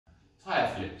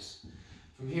tyre flips.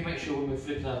 From here, make sure when we're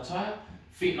flipping our tyre,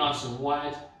 feet nice and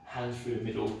wide, hands through the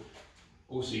middle.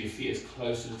 Also, your feet as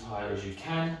close to the tyre as you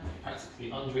can,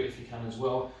 practically under it if you can as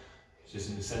well. It's just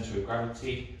in the centre of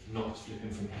gravity, not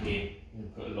flipping from here. You're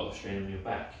going to put a lot of strain on your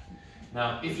back.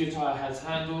 Now, if your tyre has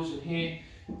handles in here,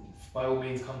 by all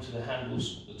means come to the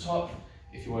handles at the top.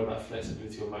 If you're worried about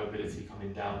flexibility or mobility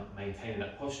coming down, maintaining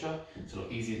that posture, it's a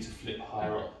lot easier to flip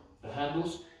higher up the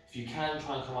handles. If you can,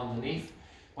 try and come underneath.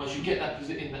 Once you get that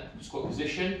in that squat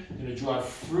position, you're going to drive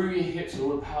through your hips, so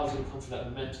all the power's going to come from that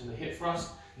momentum, the hip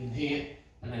thrust, in here,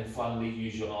 and then finally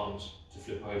use your arms to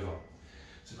flip over.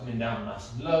 So coming down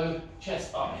nice and low,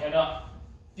 chest up, head up,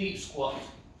 deep squat,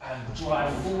 and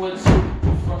drive forwards,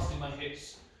 thrusting my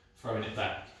hips, throwing it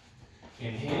back.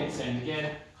 In here, same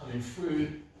again, coming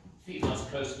through, feet nice and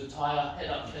close to the tyre, head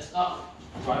up, chest up,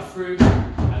 drive through,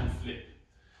 and flip.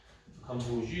 So come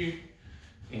towards you,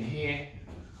 in here,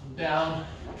 come down,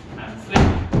 and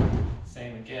flip.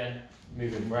 Same again,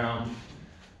 moving round,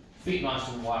 feet nice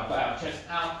and wide, back, chest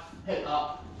out, head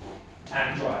up,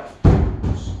 and drive.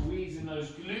 Squeezing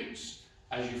those glutes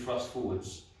as you thrust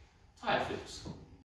forwards. Tyre flips.